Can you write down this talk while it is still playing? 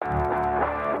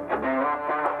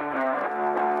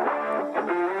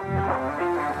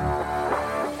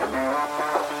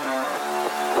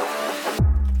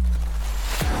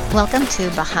Welcome to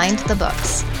Behind the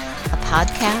Books, a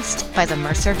podcast by the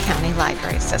Mercer County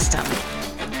Library System.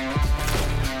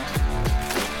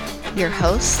 Your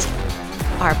hosts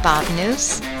are Bob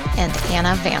Noose and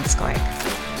Anna Vanskoik.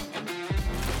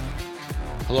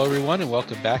 Hello, everyone, and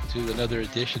welcome back to another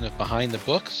edition of Behind the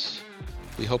Books.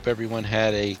 We hope everyone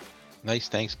had a nice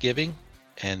Thanksgiving.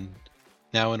 And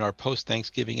now in our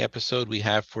post-Thanksgiving episode, we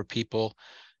have for people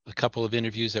a couple of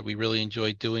interviews that we really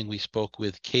enjoyed doing. We spoke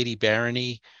with Katie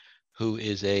Barony, who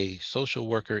is a social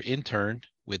worker intern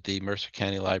with the Mercer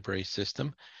County Library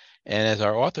System. And as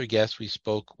our author guest, we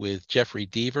spoke with Jeffery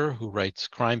Deaver, who writes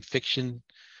crime fiction,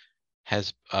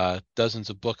 has dozens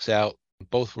of books out.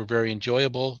 Both were very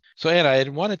enjoyable. So, Anna, I had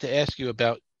wanted to ask you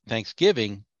about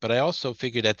Thanksgiving, but I also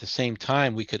figured at the same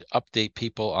time we could update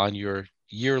people on your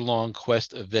year-long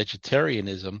quest of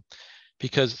vegetarianism,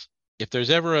 because if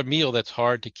there's ever a meal that's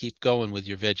hard to keep going with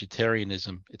your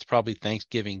vegetarianism, it's probably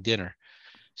Thanksgiving dinner.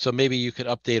 So maybe you could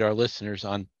update our listeners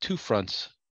on two fronts.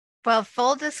 Well,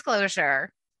 full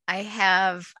disclosure, I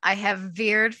have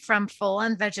veered from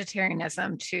full-on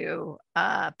vegetarianism to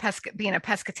being a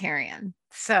pescatarian.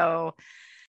 So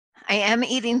I am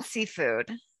eating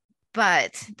seafood,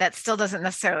 but that still doesn't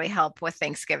necessarily help with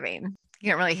Thanksgiving.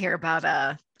 You don't really hear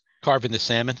about carving the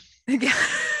salmon.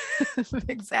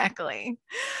 Exactly.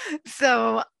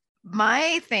 So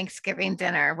my Thanksgiving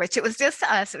dinner, which it was just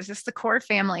us, it was just the core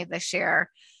family this year,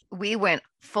 we went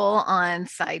full on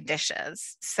side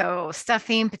dishes. So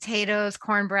stuffing, potatoes,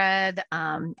 cornbread.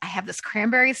 I have this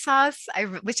cranberry sauce,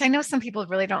 which I know some people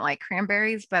really don't like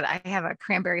cranberries, but I have a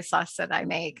cranberry sauce that I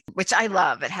make, which I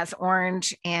love. It has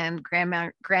orange and Grand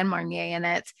Marnier in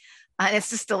it. And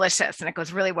it's just delicious. And it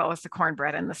goes really well with the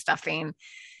cornbread and the stuffing.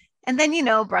 And then,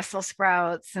 Brussels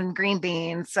sprouts and green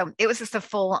beans. So it was just a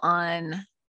full on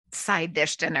side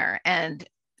dish dinner. And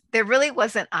there really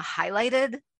wasn't a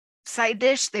highlighted side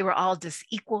dish. They were all just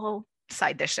equal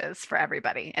side dishes for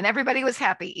everybody. And everybody was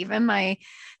happy, even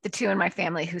the two in my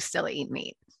family who still eat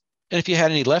meat. And if you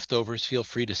had any leftovers, feel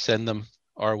free to send them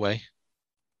our way.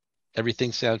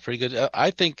 Everything sounds pretty good.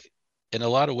 I think in a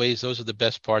lot of ways, those are the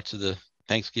best parts of the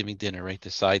Thanksgiving dinner, right?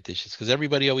 The side dishes, because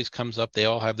everybody always comes up. They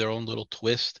all have their own little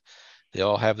twist. They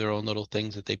all have their own little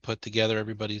things that they put together.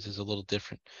 Everybody's is a little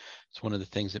different. It's one of the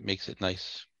things that makes it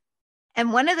nice.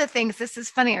 And one of the things, this is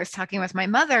funny, I was talking with my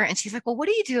mother and she's like, well, what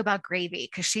do you do about gravy?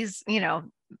 Because she's,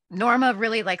 Norma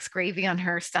really likes gravy on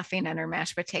her stuffing and her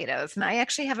mashed potatoes. And I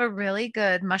actually have a really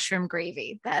good mushroom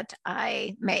gravy that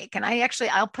I make. And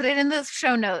I'll put it in the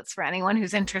show notes for anyone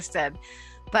who's interested.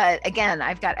 But again,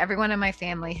 I've got everyone in my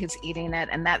family who's eating it.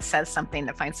 And that says something,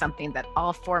 to find something that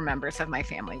all four members of my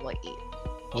family will eat.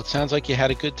 Well, it sounds like you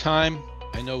had a good time.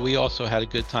 I know we also had a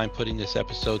good time putting this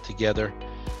episode together.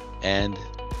 And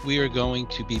we are going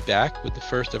to be back with the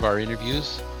first of our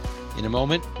interviews. In a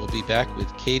moment, we'll be back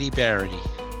with Katie Barony.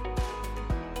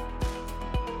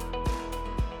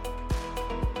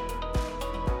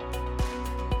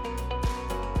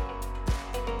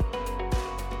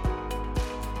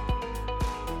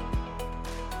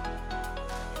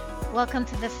 Welcome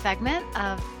to this segment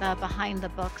of the Behind the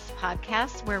Books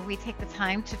podcast, where we take the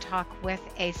time to talk with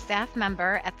a staff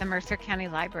member at the Mercer County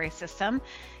Library System.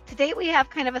 Today we have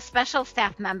kind of a special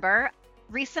staff member.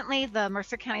 Recently, the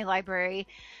Mercer County Library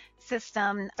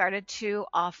System started to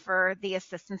offer the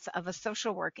assistance of a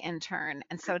social work intern.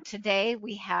 And so today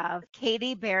we have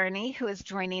Katie Barony, who is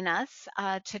joining us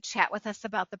to chat with us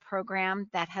about the program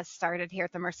that has started here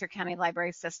at the Mercer County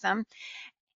Library System.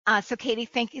 So Katie,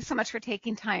 thank you so much for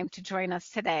taking time to join us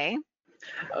today.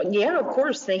 Yeah, of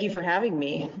course. Thank you for having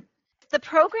me. The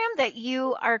program that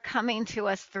you are coming to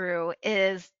us through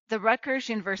is the Rutgers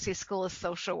University School of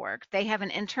Social Work. They have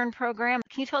an intern program.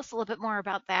 Can you tell us a little bit more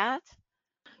about that?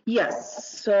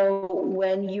 Yes. So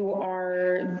when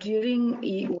you're getting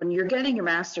your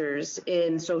master's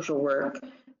in social work,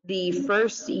 the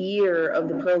first year of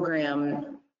the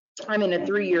program, I'm in a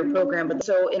 3-year program, but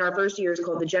so in our first year is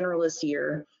called the generalist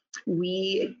year.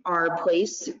 We are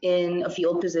placed in a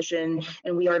field position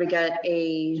and we are to get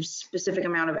a specific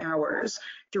amount of hours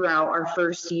throughout our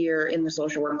first year in the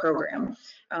social work program.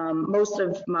 Most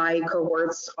of my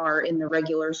cohorts are in the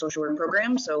regular social work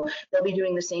program, so they'll be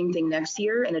doing the same thing next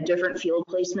year in a different field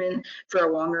placement for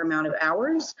a longer amount of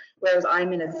hours, whereas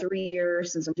I'm in a 3-year,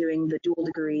 since I'm doing the dual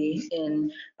degree in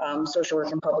social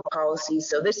work and public policy.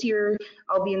 So this year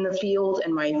I'll be in the field,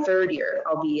 and my 3rd year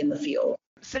I'll be in the field.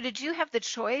 So did you have the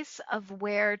choice of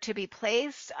where to be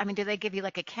placed? I mean, did they give you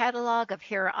like a catalog of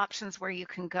here are options where you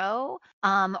can go?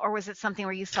 Or was it something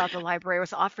where you saw the library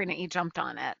was offering it, you jumped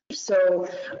on it? So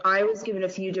I was given a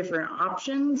few different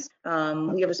options.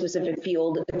 We have a specific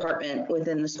field department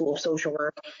within the School of Social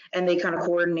Work, and they kind of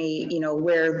coordinate,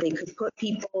 where they could put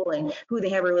people and who they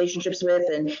have relationships with.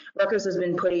 And Rutgers has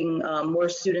been putting more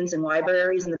students in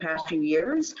libraries in the past few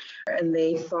years, and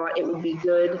they thought it would be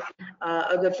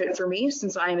a good fit for me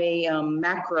since I'm a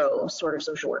macro sort of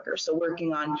social worker. So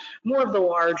working on more of the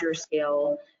larger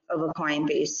scale of a client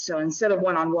base. So instead of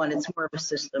one-on-one, it's more of a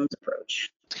systems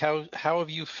approach. How have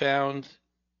you found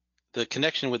the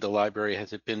connection with the library?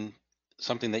 Has it been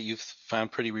something that you've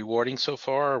found pretty rewarding so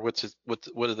far? Or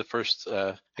what are the first,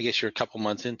 I guess you're a couple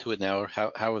months into it now, or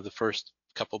how have the first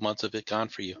couple months of it gone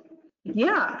for you?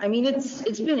 Yeah, I mean,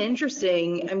 it's been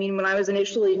interesting. I mean, when I was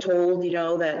initially told,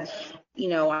 that,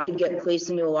 I could get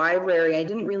placed into a library, I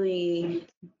didn't really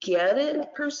get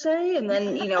it per se. And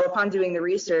then, upon doing the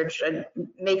research, it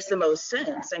makes the most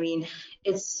sense. I mean,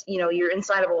 it's, you're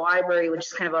inside of a library, which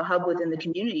is kind of a hub within the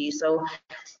community. So,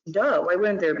 duh, why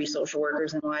wouldn't there be social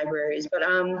workers in libraries? But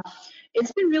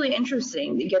it's been really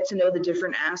interesting to get to know the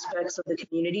different aspects of the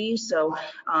community. So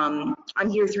I'm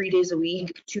here 3 days a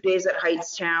week, 2 days at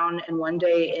Heightstown and 1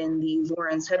 day in the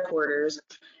Lawrence headquarters.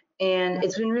 And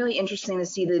it's been really interesting to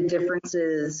see the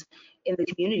differences in the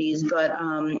communities, but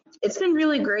it's been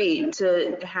really great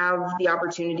to have the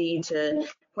opportunity to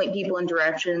point people in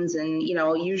directions. And,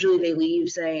 usually they leave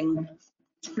saying,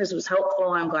 this was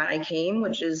helpful, I'm glad I came,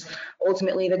 which is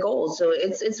ultimately the goal. So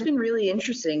it's been really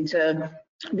interesting to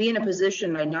be in a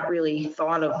position I'd not really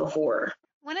thought of before.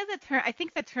 One of the I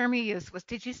think the term you used was,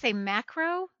 did you say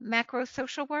macro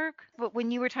social work? But when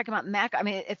you were talking about I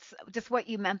mean, it's just what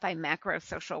you meant by macro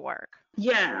social work.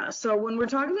 Yeah, so when we're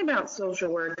talking about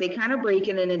social work, they kind of break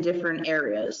it into different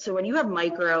areas. So when you have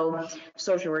micro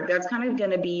social work, that's kind of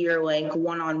going to be your like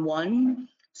one-on-one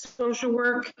social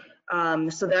work.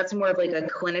 So that's more of like a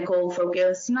clinical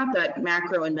focus. Not that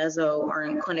macro and meso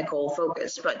aren't clinical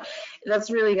focus, but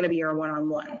that's really going to be your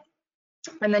one-on-one.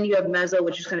 And then you have meso,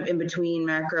 which is kind of in between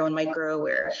macro and micro,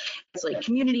 where it's like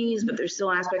communities, but there's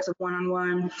still aspects of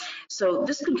one-on-one. So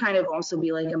this could kind of also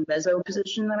be like a meso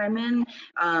position that I'm in,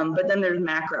 but then there's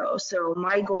macro. So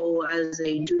my goal as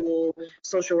a dual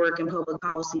social work and public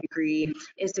policy degree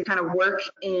is to kind of work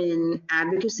in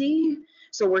advocacy.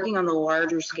 So working on the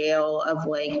larger scale of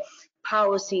like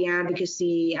policy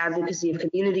advocacy of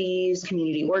communities,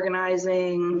 community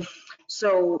organizing.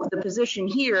 So the position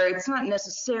here, it's not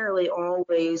necessarily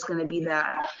always going to be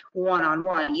that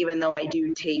one-on-one, even though I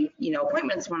do take,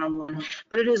 appointments one-on-one,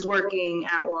 but it is working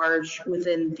at large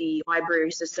within the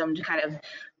library system to kind of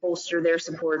bolster their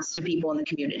supports to people in the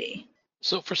community.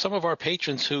 So for some of our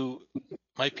patrons who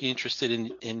might be interested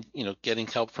in getting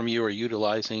help from you or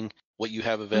utilizing what you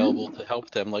have available to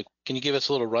help them, like, can you give us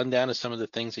a little rundown of some of the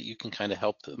things that you can kind of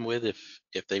help them with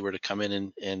if they were to come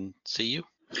in and see you?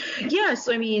 Yes,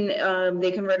 I mean,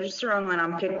 they can register online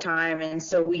on Pick Time, and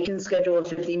so we can schedule a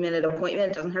 50-minute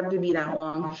appointment. It doesn't have to be that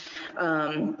long,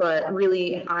 but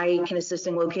really, I can assist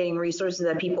in locating resources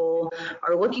that people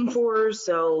are looking for.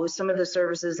 So some of the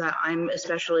services that I'm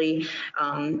especially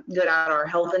good at are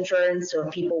health insurance. So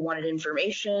if people wanted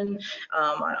information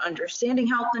on understanding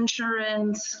health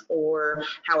insurance or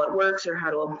how it works or how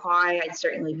to apply, I'd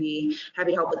certainly be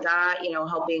happy to help with that.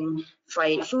 Helping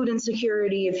fight food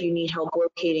insecurity, if you need help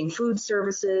locating food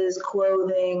services,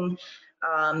 clothing,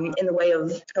 in the way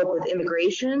of help with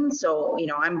immigration. So,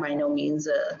 I'm by no means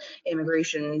a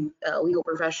immigration legal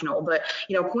professional, but,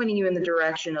 pointing you in the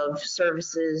direction of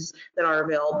services that are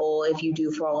available if you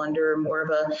do fall under more of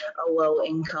a low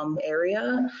income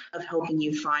area, of helping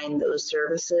you find those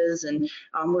services. And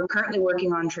we're currently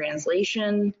working on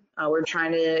translation. We're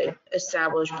trying to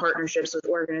establish partnerships with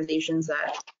organizations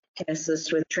that can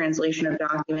assist with translation of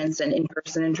documents and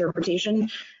in-person interpretation.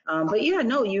 But yeah,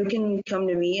 no, you can come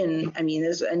to me, and I mean,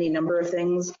 there's any number of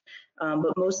things,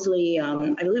 but mostly,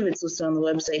 I believe it's listed on the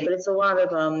website, but it's a lot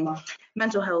of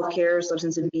mental health care,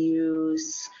 substance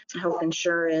abuse, health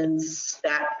insurance,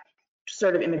 that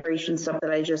sort of immigration stuff that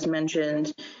I just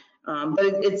mentioned.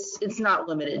 But it's not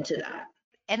limited to that.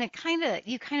 And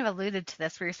you kind of alluded to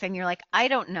this where you're saying, you're like, I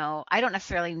don't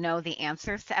necessarily know the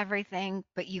answers to everything,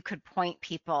 but you could point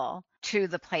people to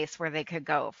the place where they could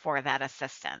go for that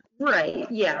assistance. Right.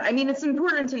 Yeah. I mean, it's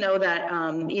important to know that,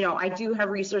 I do have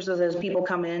resources as people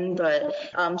come in, but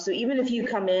so even if you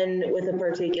come in with a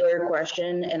particular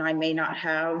question and I may not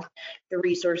have the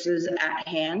resources at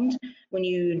hand, when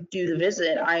you do the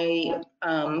visit, I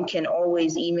can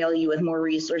always email you with more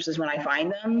resources when I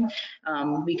find them,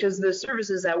 because the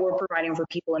services that we're providing for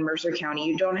people in Mercer County,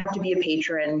 you don't have to be a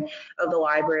patron of the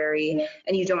library,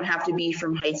 and you don't have to be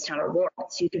from Hightstown or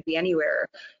Lawrence. You could be anywhere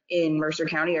in Mercer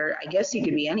County, or I guess you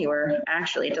could be anywhere.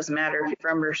 Actually, it doesn't matter if you're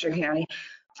from Mercer County.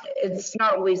 It's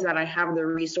not always that I have the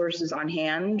resources on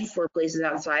hand for places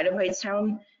outside of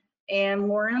Hightstown and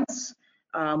Lawrence,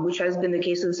 which has been the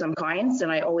case with some clients,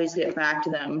 and I always get back to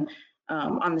them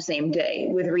on the same day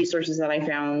with resources that I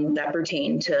found that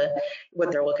pertain to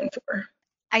what they're looking for.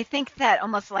 I think that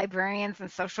almost librarians and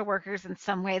social workers in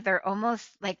some way, they're almost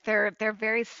like they're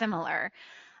very similar,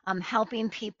 helping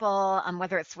people,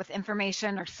 whether it's with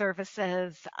information or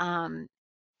services. And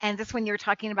just when you were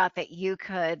talking about that, you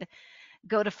could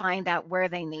go to find out where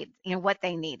they need, what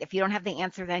they need. If you don't have the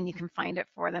answer, then you can find it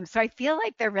for them. So I feel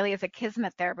like there really is a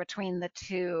kismet there between the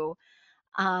two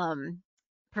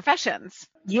professions.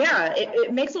 Yeah,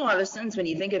 it makes a lot of sense when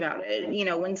you think about it.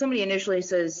 When somebody initially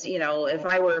says, if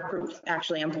I were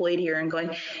actually employed here and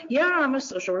going, yeah, I'm a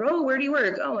social worker. Oh, where do you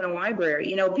work? Oh, in a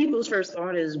library. People's first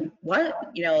thought is,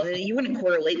 what? You wouldn't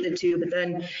correlate the two, but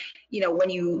then, when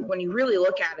you really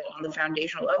look at it on the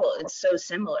foundational level, it's so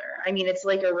similar. I mean, it's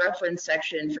like a reference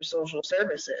section for social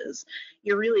services.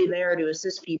 You're really there to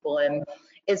assist people, and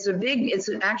it's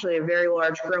actually a very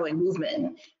large growing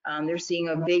movement. They're seeing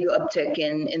a big uptick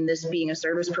in this being a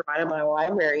service provided by a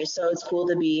library. So it's cool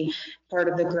to be part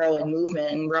of the growing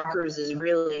movement, and Rutgers is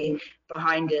really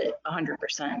behind it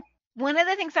 100%. One of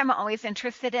the things I'm always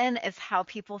interested in is how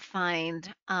people find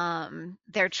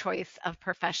their choice of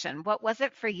profession. What was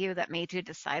it for you that made you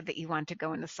decide that you want to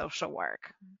go into social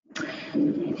work?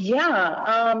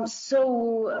 Yeah,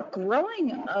 so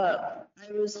growing up,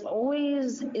 I was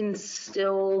always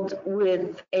instilled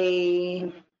with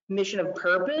a mission of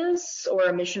purpose or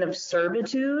a mission of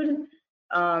servitude.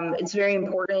 It's very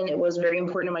important. It was very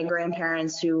important to my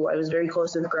grandparents, who I was very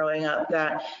close with growing up,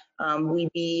 that we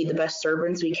be the best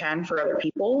servants we can for other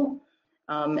people.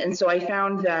 And so I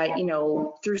found that,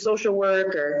 through social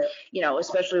work, or,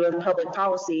 especially with public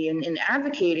policy and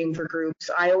advocating for groups,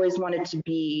 I always wanted to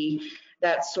be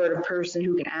that sort of person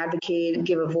who can advocate and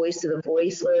give a voice to the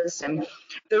voiceless. And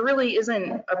there really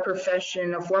isn't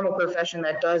a formal profession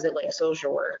that does it like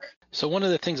social work. So one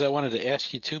of the things I wanted to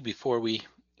ask you too before we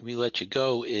let you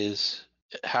go is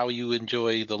how you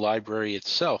enjoy the library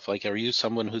itself. Like, are you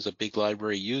someone who's a big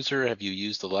library user? Have you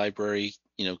used the library,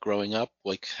 growing up?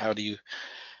 Like, are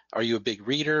you a big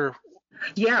reader?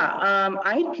 Yeah,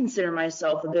 I consider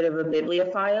myself a bit of a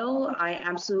bibliophile. I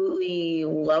absolutely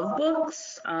love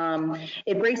books.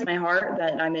 It breaks my heart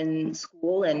that I'm in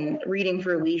school and reading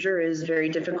for leisure is very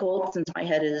difficult since my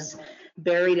head is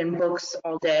buried in books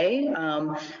all day.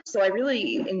 So I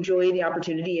really enjoy the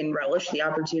opportunity and relish the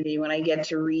opportunity when I get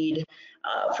to read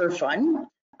for fun.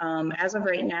 As of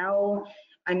right now,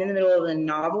 I'm in the middle of a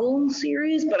novel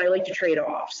series, but I like to trade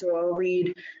off. So I'll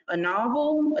read a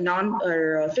novel,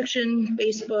 a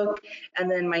fiction-based book, and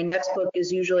then my next book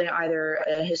is usually either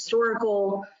a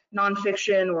historical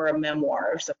nonfiction or a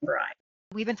memoir of some variety.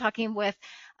 We've been talking with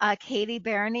Katie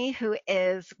Barney, who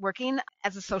is working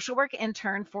as a social work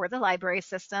intern for the library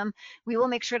system. We will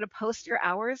make sure to post your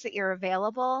hours that you're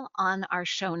available on our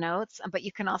show notes, but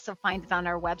you can also find it on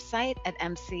our website at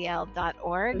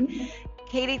mcl.org. Mm-hmm.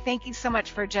 Katie, thank you so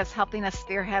much for just helping us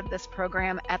spearhead this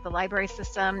program at the library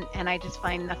system, and I just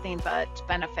find nothing but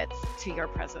benefits to your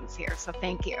presence here, so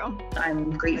thank you.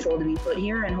 I'm grateful to be put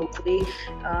here, and hopefully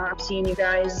I'm seeing you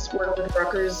guys work with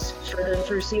Rutgers for the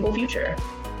foreseeable future.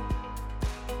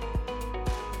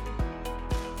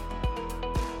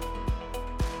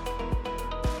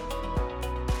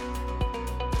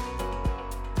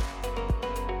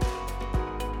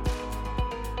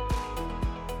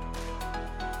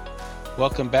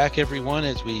 Welcome back, everyone,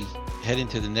 as we head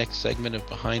into the next segment of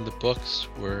Behind the Books,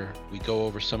 where we go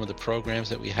over some of the programs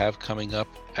that we have coming up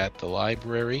at the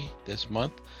library this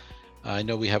month. I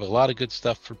know we have a lot of good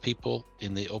stuff for people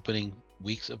in the opening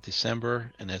weeks of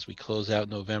December and as we close out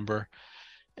November.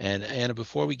 And Anna,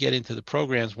 before we get into the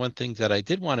programs, one thing that I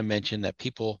did want to mention that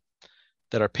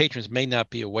our patrons may not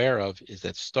be aware of is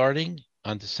that starting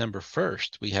on December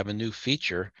 1st, we have a new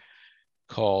feature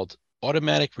called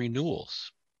automatic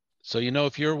renewals. So,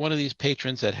 if you're one of these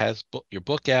patrons that has your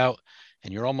book out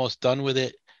and you're almost done with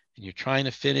it and you're trying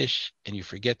to finish and you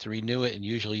forget to renew it, and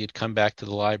usually you'd come back to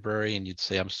the library and you'd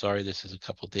say, I'm sorry, this is a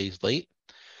couple of days late.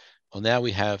 Well, now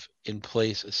we have in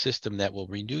place a system that will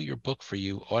renew your book for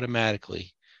you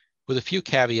automatically with a few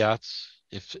caveats.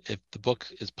 If the book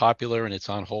is popular and it's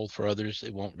on hold for others,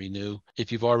 it won't renew.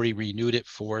 If you've already renewed it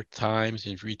 4 times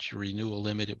and you've reached your renewal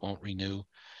limit, it won't renew.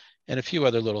 And a few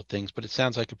other little things, but it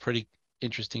sounds like a pretty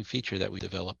interesting feature that we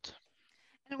developed.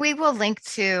 And we will link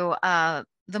to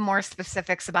the more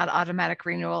specifics about automatic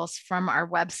renewals from our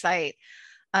website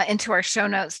into our show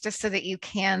notes, just so that you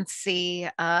can see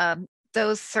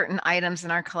those certain items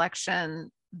in our collection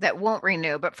that won't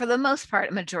renew. But for the most part,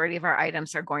 a majority of our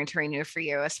items are going to renew for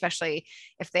you, especially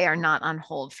if they are not on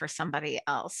hold for somebody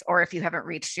else, or if you haven't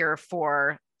reached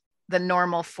the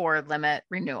normal 4 limit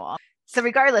renewal. So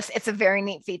regardless, it's a very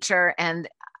neat feature. And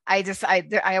I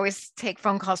always take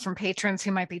phone calls from patrons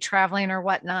who might be traveling or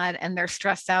whatnot, and they're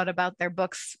stressed out about their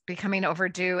books becoming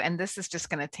overdue. And this is just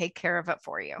going to take care of it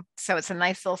for you. So it's a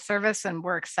nice little service, and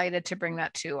we're excited to bring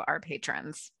that to our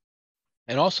patrons.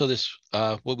 And also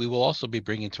what we will also be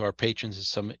bringing to our patrons is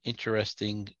some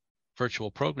interesting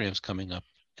virtual programs coming up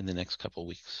in the next couple of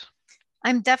weeks.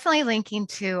 I'm definitely linking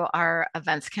to our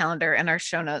events calendar and our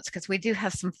show notes, because we do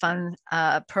have some fun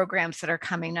programs that are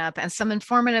coming up and some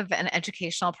informative and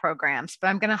educational programs, but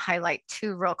I'm going to highlight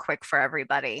 2 real quick for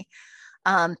everybody.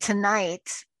 Tonight,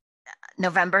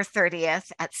 November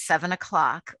 30th at 7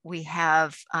 o'clock, we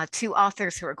have 2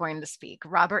 authors who are going to speak.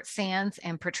 Robert Sands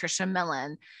and Patricia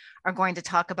Millen are going to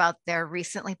talk about their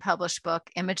recently published book,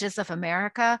 Images of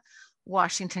America,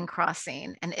 Washington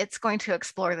Crossing. And it's going to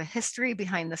explore the history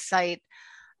behind the site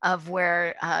of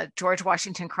where George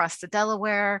Washington crossed the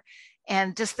Delaware,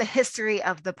 and just the history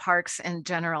of the parks in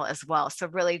general as well. So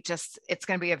really it's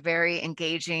going to be a very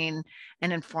engaging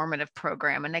and informative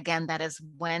program. And again, that is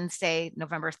Wednesday,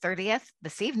 November 30th,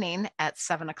 this evening at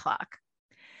 7 o'clock.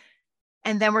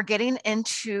 And then we're getting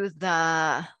into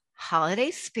the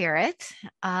holiday spirit.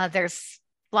 There's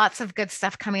lots of good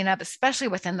stuff coming up, especially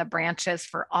within the branches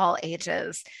for all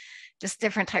ages, just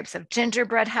different types of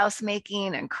gingerbread house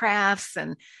making and crafts,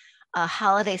 and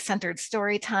holiday centered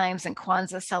story times and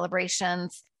Kwanzaa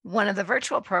celebrations. One of the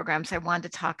virtual programs I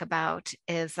wanted to talk about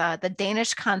is the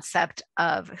Danish concept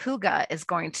of hygge is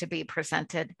going to be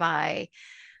presented by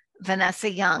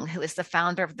Vanessa Young, who is the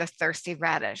founder of the Thirsty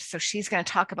Radish. So she's going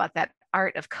to talk about that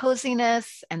art of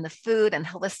coziness and the food and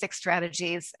holistic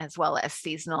strategies, as well as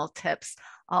seasonal tips,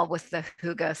 all with the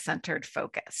hygge centered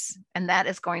focus. And that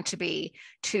is going to be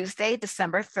Tuesday,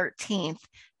 December 13th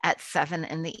at 7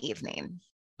 in the evening.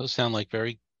 Those sound like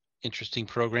very interesting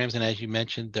programs. And as you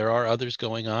mentioned, there are others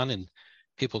going on, and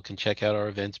people can check out our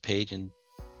events page and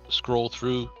scroll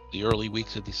through the early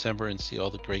weeks of December and see all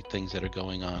the great things that are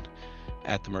going on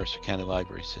at the Mercer County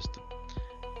Library System.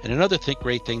 And another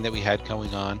great thing that we had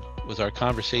going on was our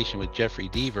conversation with Jeffery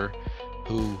Deaver,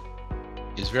 who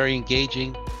is very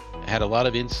engaging, had a lot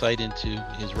of insight into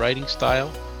his writing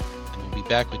style. And we'll be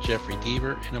back with Jeffery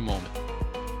Deaver in a moment.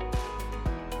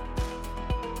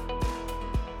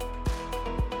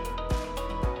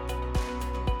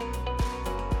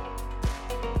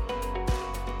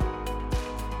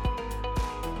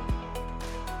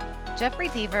 Jeffery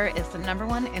Deaver is the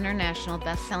 #1 international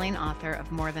best-selling author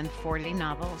of more than 40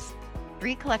 novels,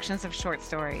 3 collections of short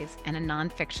stories, and a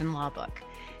nonfiction law book.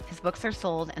 His books are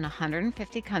sold in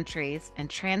 150 countries and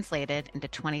translated into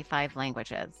 25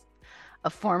 languages.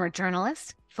 A former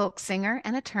journalist, folk singer,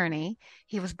 and attorney,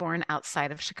 he was born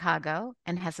outside of Chicago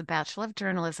and has a Bachelor of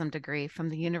Journalism degree from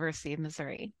the University of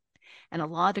Missouri and a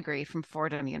law degree from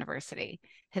Fordham University.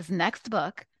 His next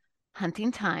book,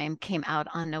 Hunting Time, came out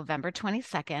on November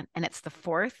 22nd, and it's the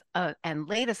 4th and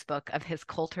latest book of his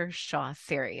Coulter Shaw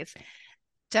series.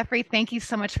 Jeffery, thank you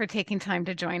so much for taking time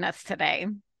to join us today.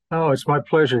 Oh, it's my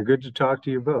pleasure. Good to talk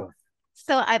to you both.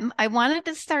 So I wanted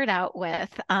to start out with,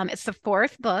 it's the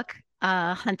 4th book,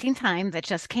 Hunting Time, that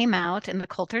just came out in the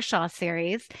Coulter Shaw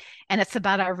series, and it's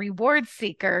about our reward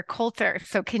seeker, Coulter.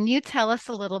 So can you tell us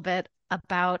a little bit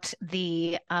about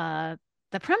the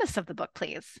premise of the book,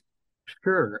 please?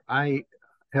 Sure. I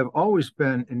have always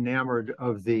been enamored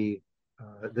of the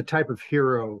type of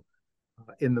hero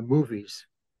in the movies.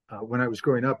 When I was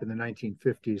growing up in the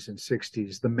 1950s and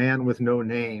 60s, the man with no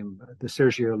name, the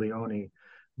Sergio Leone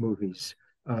movies,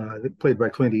 played by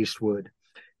Clint Eastwood.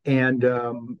 And,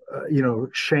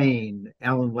 Shane,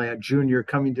 Alan Ladd Jr.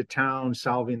 coming to town,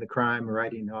 solving the crime,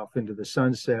 riding off into the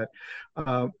sunset.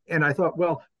 And I thought,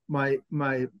 well, my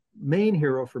main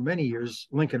hero for many years,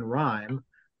 Lincoln Rhyme,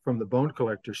 from the Bone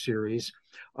Collector series,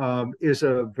 is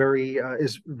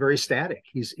very static.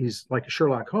 He's like a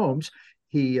Sherlock Holmes.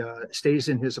 He stays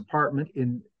in his apartment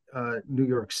in New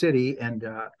York City and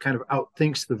kind of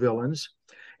outthinks the villains.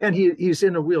 and he's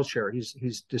in a wheelchair.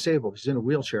 He's disabled. He's in a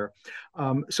wheelchair.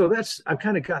 So I've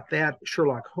kind of got that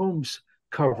Sherlock Holmes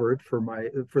covered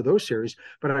for those series.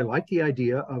 But I like the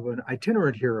idea of an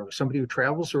itinerant hero, somebody who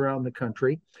travels around the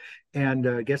country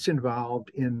and gets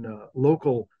involved in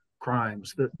local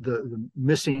crimes. The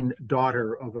missing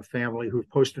daughter of a family who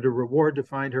posted a reward to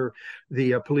find her.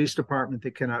 The police department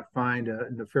that cannot find a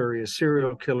nefarious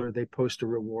serial killer, they post a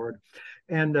reward.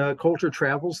 And Coulter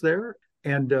travels there.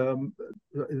 And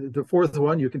the fourth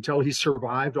one, you can tell he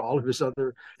survived all of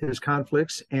his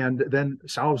conflicts and then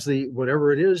solves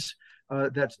whatever it is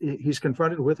that he's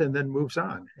confronted with and then moves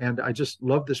on. And I just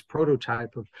love this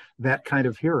prototype of that kind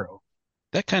of hero.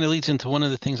 That kind of leads into one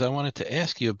of the things I wanted to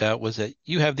ask you about was that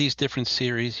you have these different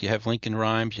series. You have Lincoln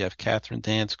Rhymes, you have Katherine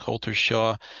Dance, Coulter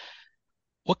Shaw.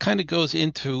 What kind of goes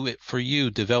into it for you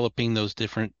developing those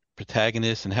different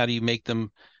protagonists, and how do you make them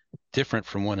different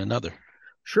from one another?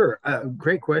 Sure.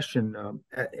 Great question.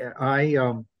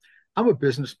 I'm a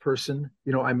business person.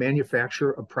 I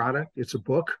manufacture a product. It's a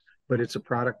book, but it's a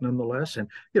product nonetheless. And,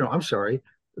 I'm sorry,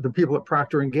 the people at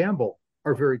Procter and Gamble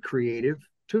are very creative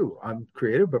too. I'm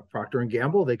creative, but Procter and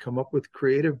Gamble, they come up with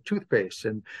creative toothpaste,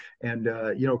 and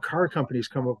car companies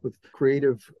come up with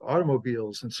creative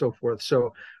automobiles and so forth.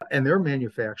 So, and they're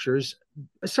manufacturers.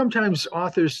 Sometimes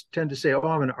authors tend to say, "Oh,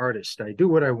 I'm an artist. I do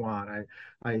what I want.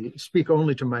 I speak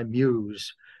only to my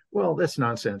muse." Well, that's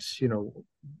nonsense.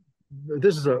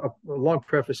 This is a long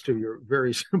preface to your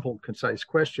very simple, concise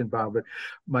question, Bob. But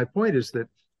my point is that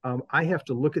I have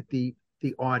to look at the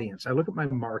audience. I look at my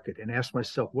market and ask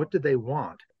myself, what do they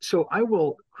want? So I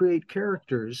will create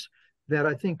characters that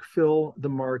I think fill the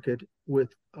market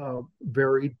with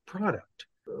varied product.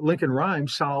 Lincoln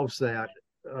Rhymes solves that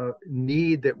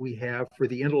need that we have for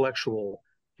the intellectual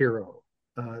hero,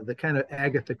 the kind of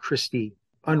Agatha Christie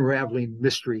unraveling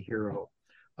mystery hero.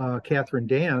 Katherine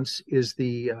Dance is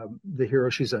the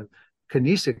hero. She's a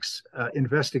kinesics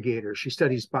investigator. She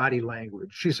studies body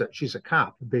language. She's a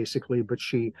cop basically, but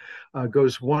she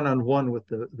goes one-on-one with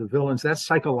the villains. That's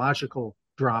psychological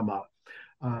drama.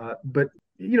 But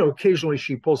occasionally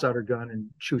she pulls out her gun and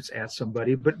shoots at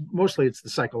somebody, but mostly it's the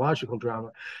psychological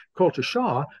drama. Coulter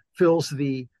Shaw fills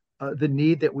the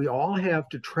need that we all have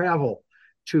to travel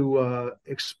to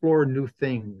explore new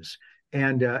things,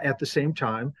 and at the same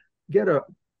time get a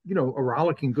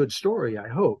rollicking good story, I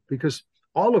hope, because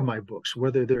all of my books,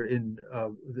 whether they're in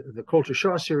the Coulter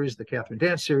Shaw series, the Katherine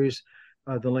Dance series,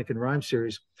 the Lincoln Rhymes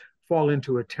series, fall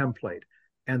into a template,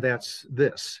 and that's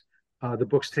this. The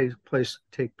books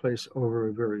take place over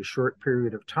a very short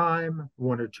period of time,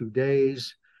 1 or 2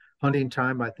 days. Hunting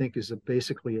time, I think, is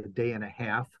basically a day and a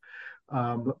half.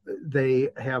 They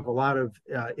have a lot of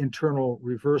internal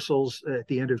reversals. At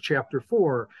the end of chapter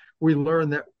 4, we learn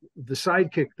that the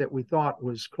sidekick that we thought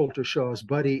was Coulter Shaw's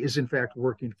buddy is in fact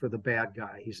working for the bad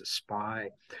guy. He's a spy,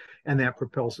 and that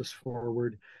propels us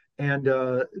forward. And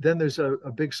then there's a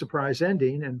big surprise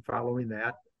ending, and following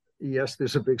that, yes,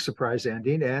 there's a big surprise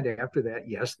ending, and after that,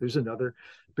 yes, there's another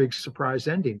big surprise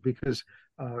ending, because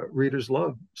readers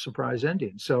love surprise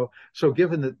endings. So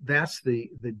given that that's the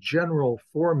general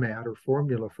format or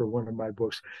formula for one of my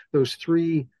books, those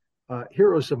three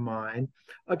heroes of mine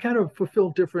kind of fulfill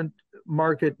different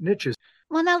market niches.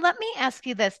 Well, now let me ask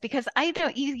you this, because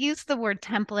you use the word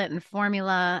template and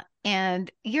formula, and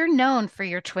you're known for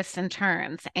your twists and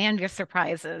turns and your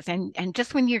surprises. And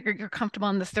just when you're comfortable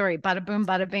in the story, bada boom,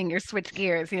 bada bing, you switch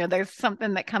gears, there's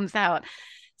something that comes out.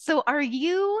 So are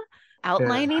you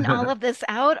outlining all of this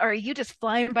out, or are you just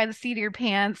flying by the seat of your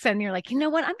pants and you're like, you know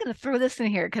what, I'm going to throw this in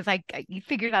here because you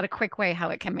figured out a quick way how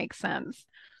it can make sense?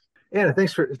 Anna,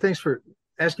 thanks for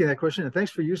asking that question, and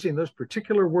thanks for using those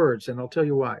particular words, and I'll tell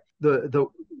you why. The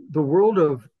world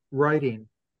of writing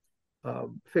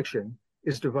fiction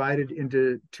is divided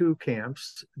into two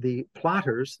camps: the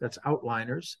plotters, that's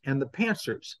outliners, and the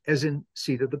pantsers, as in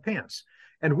seat of the pants.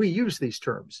 And we use these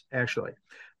terms, actually.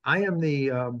 I am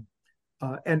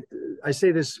and I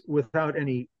say this without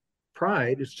any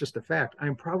pride, it's just a fact.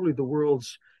 I'm probably the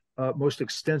world's most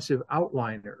extensive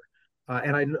outliner.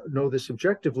 And I know this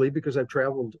objectively because I've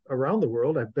traveled around the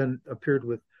world. I've appeared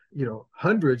with,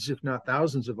 hundreds, if not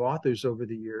thousands of authors over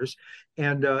the years.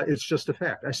 And it's just a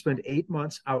fact. I spend 8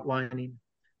 months outlining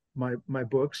my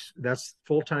books. That's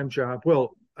full-time job.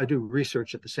 Well, I do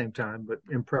research at the same time, but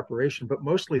in preparation, but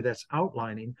mostly that's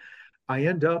outlining. I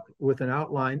end up with an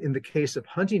outline. In the case of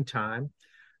Hunting Time,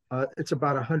 it's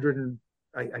about 100, and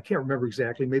I can't remember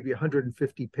exactly, maybe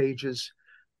 150 pages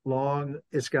long.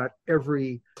 It's got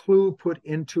every clue put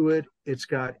into it. It's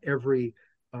got every,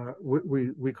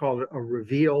 we call it a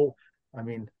reveal. I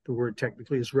mean, the word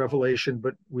technically is revelation,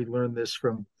 but we learned this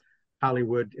from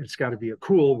Hollywood, it's got to be a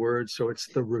cool word, so it's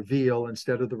the reveal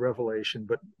instead of the revelation.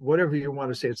 But whatever you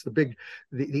want to say, it's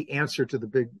the answer to the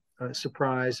big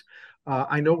surprise.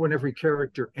 I know when every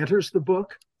character enters the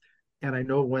book, and I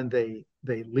know when they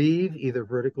leave, either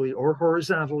vertically or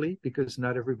horizontally, because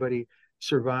not everybody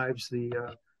survives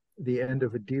the end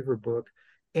of a Deaver book.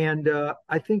 And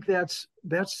I think that's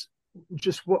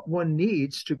just what one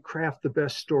needs to craft the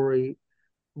best story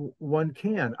one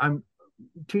can. I'm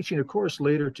teaching a course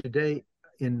later today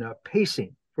in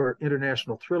pacing for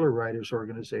International Thriller Writers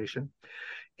Organization,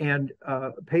 and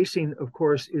pacing, of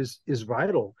course, is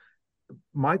vital.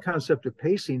 My concept of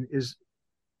pacing is,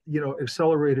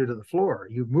 accelerated to the floor.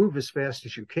 You move as fast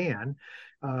as you can.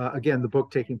 Again, the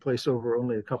book taking place over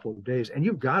only a couple of days, and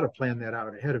you've got to plan that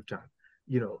out ahead of time.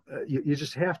 You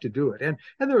just have to do it. And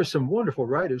there are some wonderful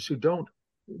writers who don't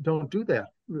do that,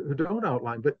 who don't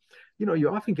outline. But you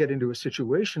often get into a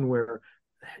situation where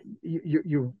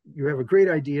you have a great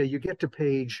idea, you get to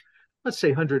page, let's say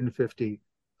 150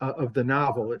 of the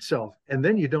novel itself, and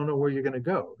then you don't know where you're going to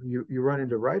go. You run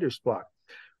into writer's block.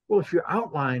 Well, if you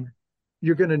outline,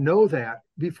 you're going to know that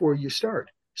before you start.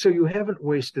 So you haven't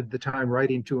wasted the time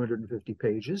writing 250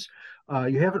 pages.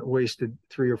 You haven't wasted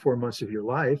 3 or 4 months of your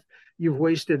life. You've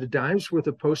wasted a dime's worth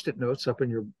of Post-it notes up in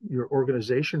your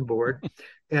organization board,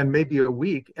 and maybe a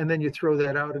week, and then you throw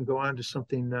that out and go on to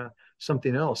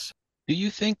something else. Do you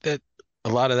think that a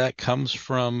lot of that comes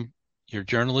from your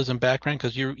journalism background?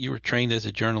 Because you were trained as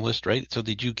a journalist, right? So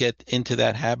did you get into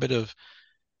that habit of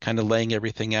kind of laying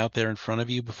everything out there in front of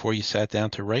you before you sat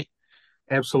down to write?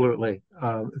 Absolutely,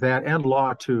 that and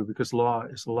law too, because law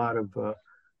is a lot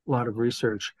of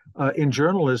research. In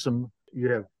journalism, you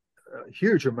have a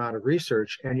huge amount of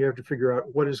research, and you have to figure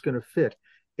out what is going to fit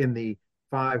in the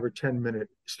 5 or 10 minute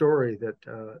story that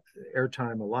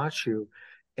airtime allots you.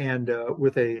 And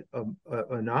with a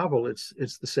novel,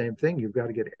 it's the same thing. You've got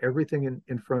to get everything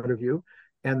in front of you,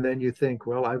 and then you think,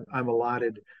 well, I'm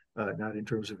allotted. Not in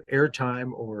terms of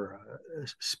airtime or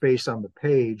space on the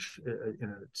page in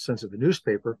a sense of the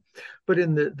newspaper, but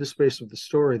in the space of the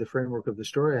story, the framework of the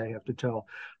story I have to tell.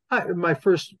 My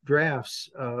first drafts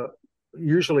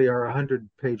usually are 100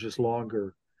 pages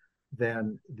longer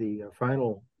than the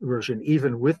final version,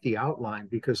 even with the outline,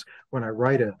 because when I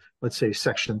write let's say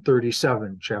section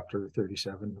 37, chapter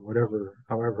 37,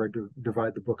 however I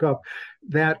divide the book up,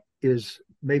 that is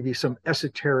maybe some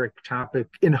esoteric topic.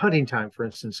 In Hunting Time, for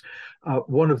instance,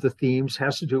 one of the themes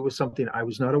has to do with something I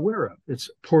was not aware of. It's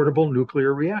portable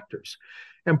nuclear reactors.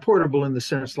 And portable in the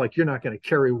sense like you're not going to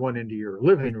carry one into your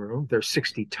living room. They're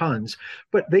 60 tons,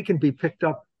 but they can be picked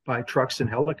up by trucks and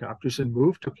helicopters and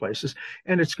moved to places.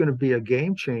 And it's going to be a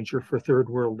game changer for third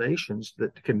world nations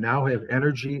that can now have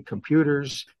energy,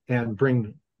 computers, and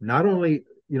bring not only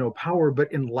power,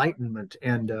 but enlightenment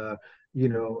and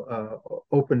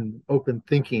open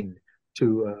thinking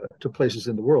to places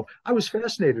in the world. I was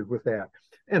fascinated with that.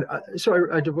 And so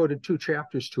I devoted 2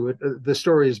 chapters to it. The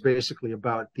story is basically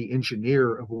about the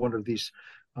engineer of one of these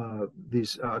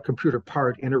computer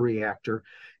part in a reactor,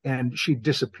 and she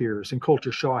disappears, and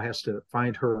Coulter Shaw has to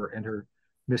find her and her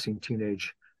missing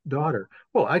teenage daughter.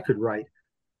 Well, I could write.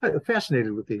 I'm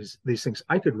fascinated with these things.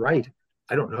 I could write,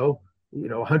 I don't know,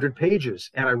 100 pages,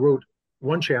 and I wrote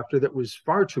one chapter that was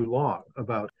far too long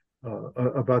about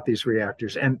these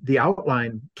reactors, and the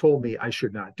outline told me I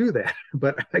should not do that,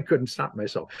 but I couldn't stop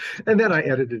myself. And then I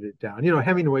edited it down.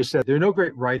 Hemingway said, there are no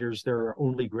great writers, there are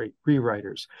only great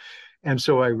rewriters. And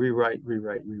so I rewrite,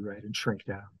 and shrink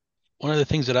down. One of the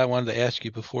things that I wanted to ask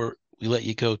you before we let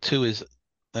you go too is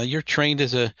you're trained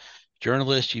as a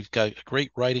journalist. You've got a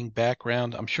great writing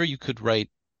background. I'm sure you could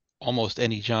write almost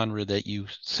any genre that you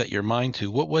set your mind to.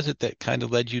 What was it that kind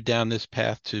of led you down this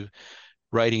path to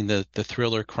writing the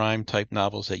thriller crime type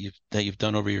novels that you've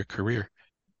done over your career?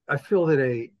 I feel that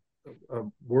a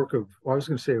work of, well, I was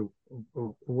going to say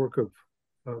a work of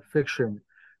fiction.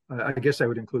 I guess I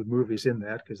would include movies in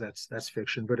that because that's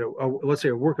fiction. But let's say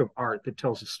a work of art that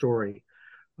tells a story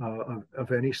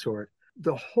of any sort.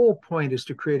 The whole point is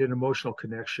to create an emotional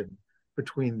connection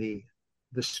between the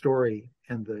story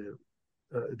and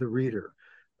the reader.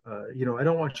 I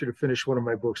don't want you to finish one of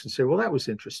my books and say, well, that was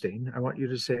interesting. I want you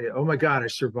to say, oh my God, I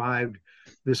survived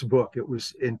this book. It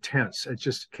was intense. It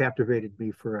just captivated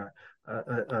me for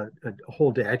a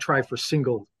whole day. I try for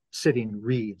single sitting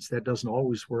reads. That doesn't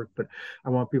always work, but I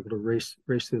want people to race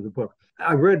through the book.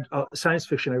 I read science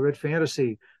fiction. I read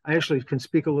fantasy. I actually can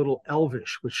speak a little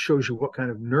Elvish, which shows you what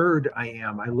kind of nerd I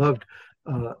am. I loved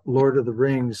Lord of the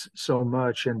Rings so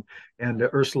much, and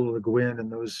Ursula Le Guin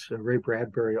and those Ray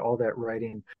Bradbury, all that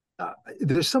writing.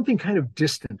 There's something kind of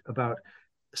distant about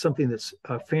something that's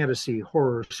fantasy,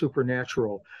 horror,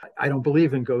 supernatural. I don't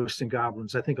believe in ghosts and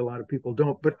goblins. I think a lot of people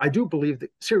don't, but I do believe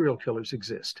that serial killers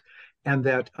exist, and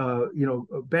that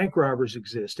bank robbers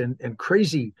exist, and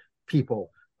crazy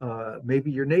people.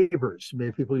 Maybe your neighbors,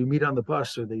 maybe people you meet on the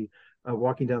bus or the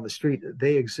walking down the street,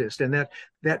 they exist, and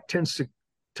that tends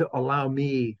to allow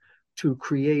me to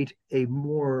create a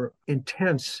more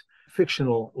intense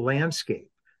fictional landscape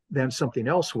than something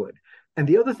else would. And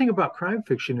the other thing about crime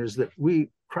fiction is that we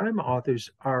crime authors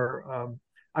are,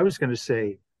 I was going to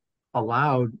say,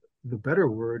 allowed, the better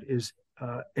word is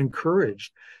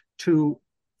encouraged to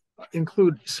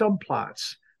include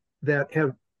subplots that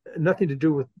have nothing to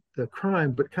do with the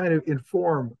crime, but kind of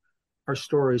inform our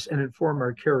stories and inform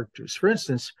our characters. For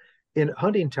instance, in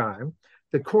Hunting Time,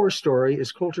 the core story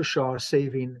is Coulter Shaw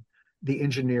saving the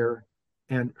engineer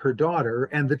and her daughter,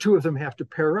 and the two of them have to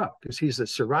pair up because he's a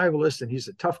survivalist and he's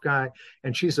a tough guy,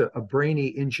 and she's a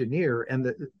brainy engineer,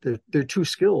 and their two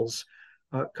skills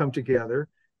come together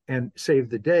and save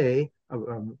the day.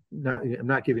 I'm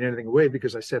not giving anything away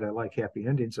because I said I like happy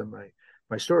endings on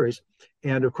my stories,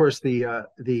 and of course the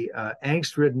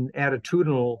angst-ridden,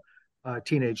 attitudinal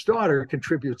teenage daughter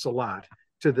contributes a lot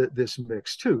to this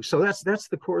mix too. So that's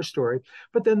the core story.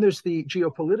 But then there's the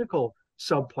geopolitical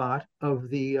subplot of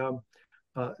the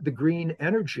green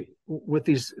energy with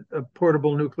these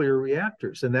portable nuclear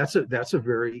reactors, and that's a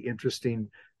very interesting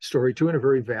story too, and a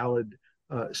very valid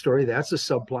story. That's a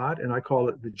subplot, and I call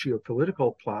it the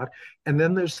geopolitical plot. And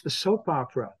then there's the soap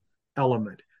opera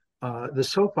element, the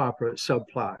soap opera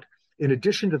subplot, in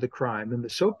addition to the crime. And the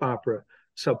soap opera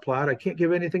subplot, I can't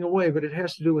give anything away, but it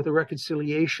has to do with a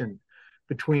reconciliation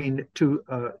between two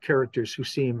characters who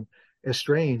seem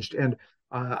estranged. And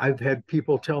I've had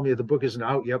people tell me the book isn't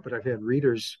out yet, but I've had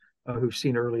readers who've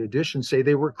seen early editions say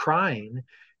they were crying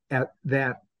at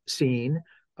that scene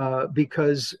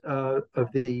because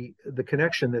of the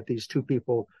connection that these two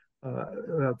people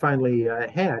finally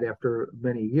had after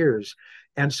many years.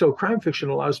 And so crime fiction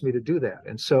allows me to do that.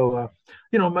 And so,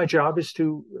 my job is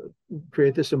to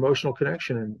create this emotional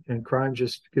connection, and crime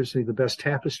just gives me the best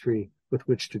tapestry with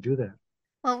which to do that.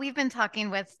 Well, we've been talking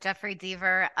with Jeffery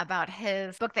Deaver about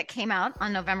his book that came out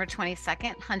on November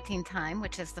 22nd, Hunting Time,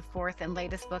 which is the fourth and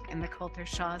latest book in the Coulter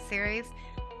Shaw series.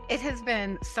 It has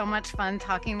been so much fun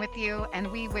talking with you,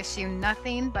 and we wish you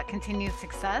nothing but continued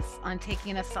success on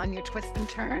taking us on your twists and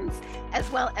turns, as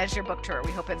well as your book tour.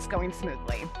 We hope it's going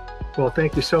smoothly. Well,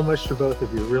 thank you so much to both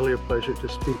of you. Really a pleasure to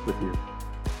speak with you.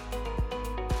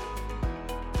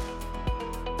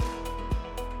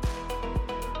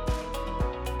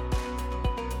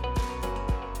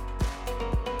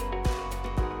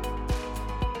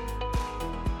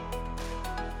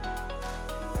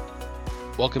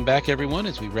 Welcome back, everyone,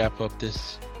 as we wrap up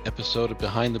this episode of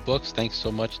Behind the Books. Thanks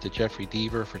so much to Jeffery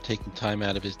Deaver for taking time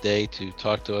out of his day to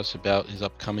talk to us about his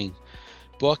upcoming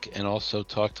book, and also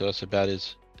talk to us about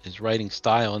his writing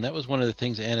style. And that was one of the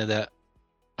things, Anna, that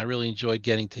I really enjoyed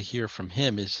getting to hear from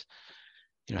him, is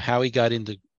how he got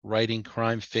into writing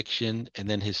crime fiction, and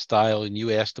then his style. And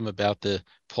you asked him about the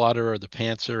plotter or the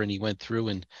pantser, and he went through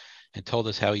and told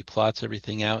us how he plots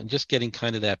everything out, and just getting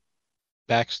kind of that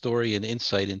backstory and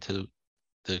insight into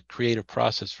the creative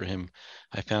process for him,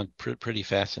 I found pretty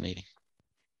fascinating.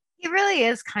 He really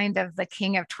is kind of the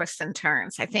king of twists and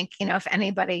turns. I think, if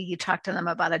anybody, you talk to them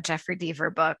about a Jeffery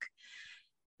Deaver book,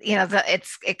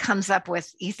 it comes up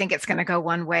with, you think it's going to go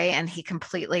one way, and he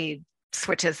completely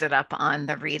switches it up on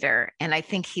the reader. And I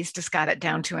think he's just got it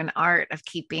down to an art of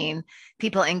keeping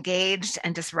people engaged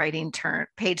and just writing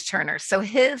page turners. So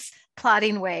his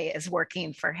plotting way is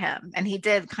working for him. And he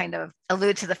did kind of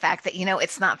allude to the fact that,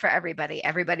 it's not for everybody.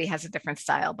 Everybody has a different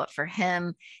style, but for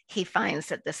him, he finds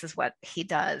that this is what he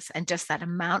does. And just that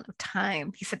amount of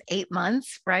time, he said 8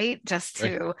 months, right? Just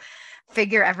to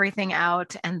figure everything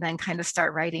out and then kind of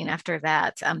start writing after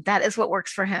that. That is what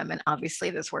works for him. And obviously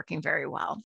it is working very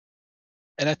well.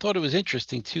 And I thought it was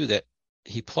interesting too, that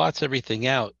he plots everything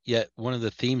out, yet one of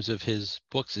the themes of his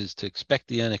books is to expect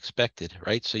the unexpected,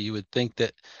 right? So you would think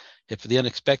that if the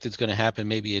unexpected is going to happen,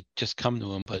 maybe it just come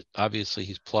to him, but obviously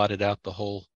he's plotted out the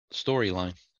whole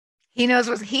storyline. He knows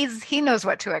he knows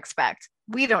what to expect.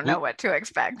 We don't know what to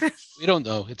expect. We don't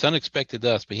know. It's unexpected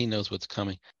to us, but he knows what's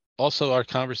coming. Also, our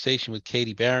conversation with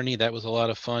Katie Barony, that was a lot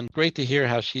of fun. Great to hear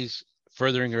how she's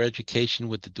furthering her education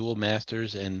with the dual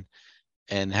masters, and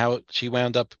how she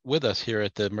wound up with us here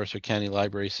at the Mercer County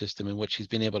Library System, and what she's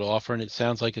been able to offer. And it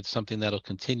sounds like it's something that'll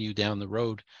continue down the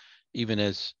road, even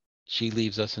as she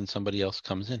leaves us and somebody else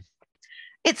comes in.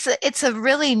 It's a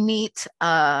really neat,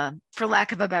 for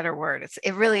lack of a better word,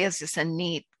 it really is just a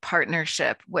neat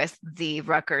partnership with the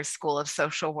Rutgers School of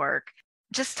Social Work.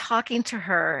 just talking to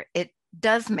her, it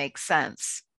does make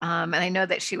sense. And I know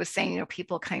that she was saying,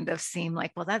 people kind of seem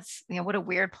like, well, that's, what a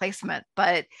weird placement.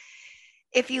 But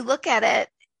if you look at it,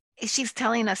 she's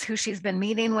telling us who she's been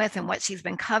meeting with and what she's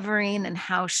been covering and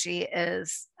how she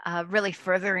is really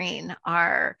furthering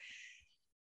our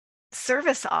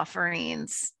service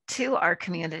offerings to our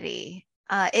community.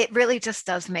 It really just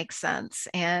does make sense.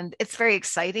 And it's very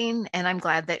exciting. And I'm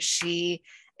glad that she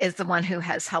is the one who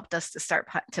has helped us to start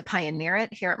to pioneer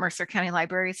it here at Mercer County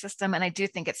Library System. And I do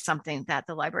think it's something that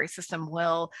the library system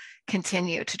will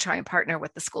continue to try and partner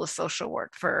with the School of Social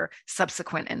Work for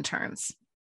subsequent interns.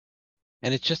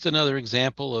 And it's just another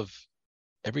example of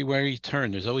everywhere you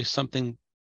turn, there's always something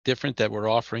different that we're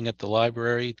offering at the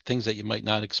library, things that you might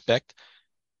not expect,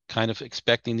 kind of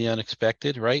expecting the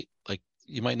unexpected, right? Like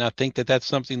you might not think that that's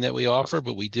something that we offer,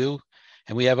 but we do.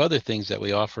 And we have other things that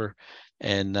we offer.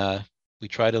 And we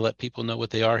try to let people know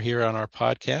what they are here on our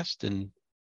podcast. And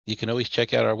you can always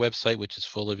check out our website, which is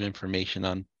full of information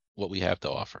on what we have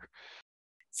to offer.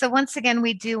 So once again,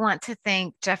 we do want to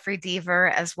thank Jeffery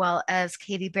Deaver as well as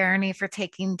Katie Barony for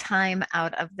taking time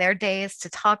out of their days to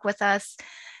talk with us.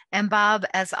 And Bob,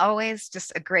 as always,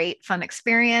 just a great, fun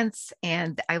experience.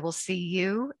 And I will see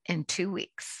you in 2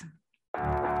 weeks.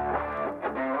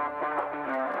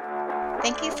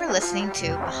 Thank you for listening to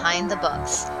Behind the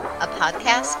Books, a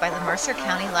podcast by the Mercer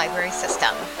County Library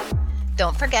System.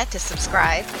 Don't forget to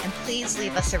subscribe and please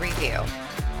leave us a review.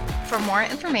 For more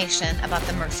information about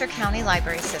the Mercer County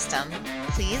Library System,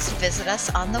 please visit us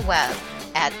on the web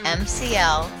at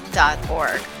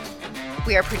mcl.org.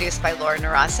 We are produced by Laura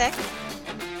Narasek.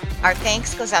 Our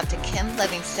thanks goes out to Kim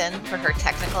Livingston for her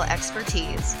technical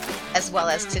expertise, as well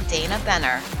as to Dana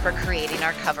Benner for creating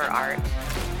our cover art.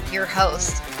 Your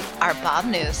hosts are Bob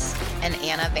Noose and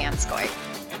Anna Vanskoy.